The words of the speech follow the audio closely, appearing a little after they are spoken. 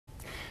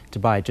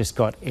Dubai just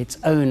got its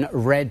own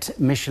red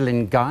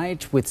Michelin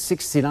guide with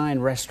 69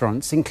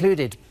 restaurants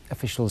included.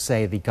 Officials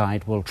say the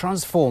guide will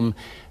transform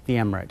the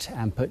emirate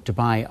and put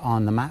Dubai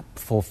on the map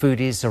for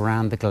foodies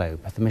around the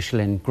globe. The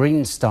Michelin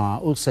Green Star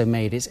also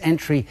made its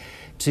entry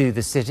to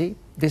the city.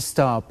 This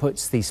star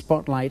puts the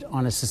spotlight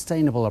on a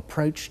sustainable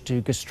approach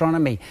to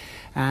gastronomy,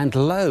 and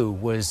Low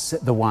was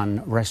the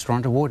one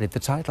restaurant awarded the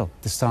title.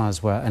 The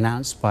stars were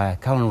announced by a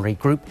culinary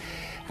group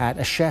at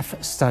a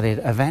chef-studded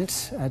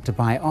event at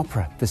Dubai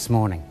Opera this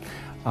morning.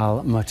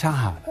 Al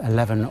Mutaha,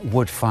 11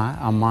 Woodfire,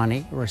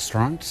 Armani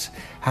Restaurant,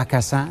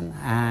 Hakkasan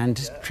and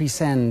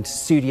Trescend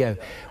Studio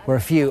were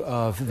a few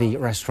of the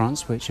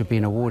restaurants which have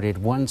been awarded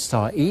 1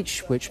 star each,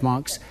 which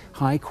marks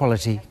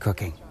high-quality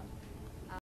cooking.